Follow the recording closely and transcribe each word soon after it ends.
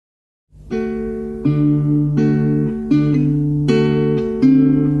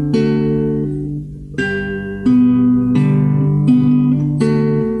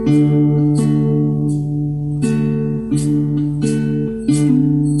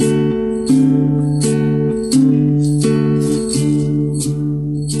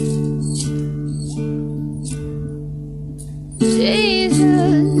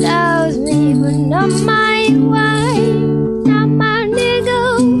Jesus loves me, but not my wife, not my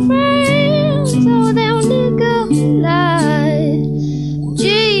nigga friends, so they'll nigga lie.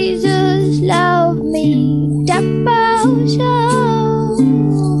 Jesus loves me, devotion,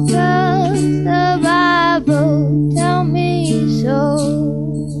 'cause the Bible tell me so.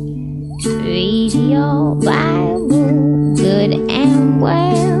 Read your Bible good and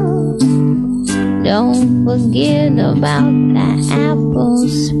well. Don't forget about the apple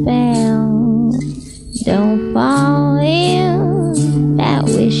spell. Don't fall in that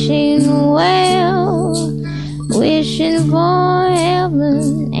wishing well, wishing for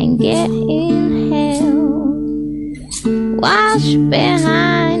heaven and get in hell. Wash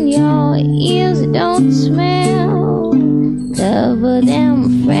behind your ears, don't smell. Cover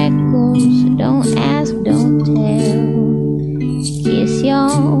them freckles, don't ask, don't tell. Kiss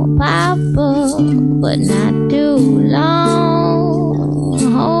your papa, but not too long.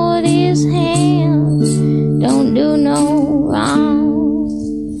 Hold his hand, don't do no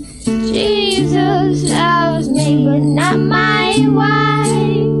wrong. Jesus loves me, but not my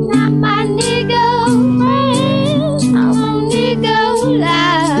wife, not my nigga friend, not my nigga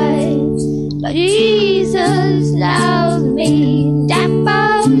life. But Jesus loves me, that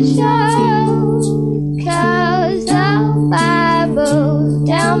for sure, 'cause the Bible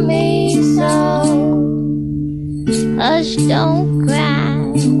tell me so. Hush, don't cry,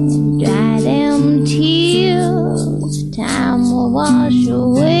 dry them tears. Time will wash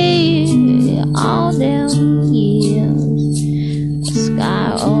away all them years. A scar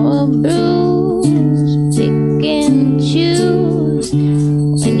or a bruise, pick and choose.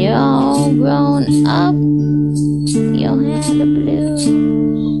 When you're all grown up, you'll have the blues.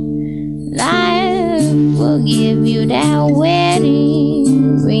 Life will give you that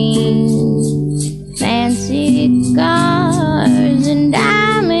wedding ring, fancy cars and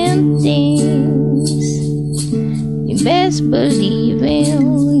diamond things. You best believe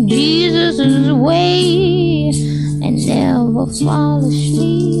in Jesus' way and never fall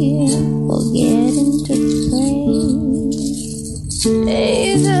asleep forgetting to pray.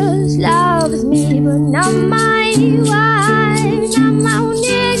 Jesus loves me, but not my wife, not my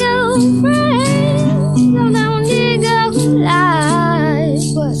nigga friend, not my nigga life.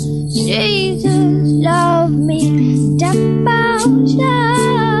 But Jesus loves me, devotion,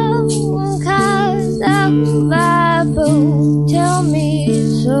 'cause the Bible tell me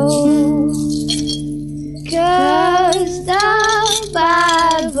so. 'Cause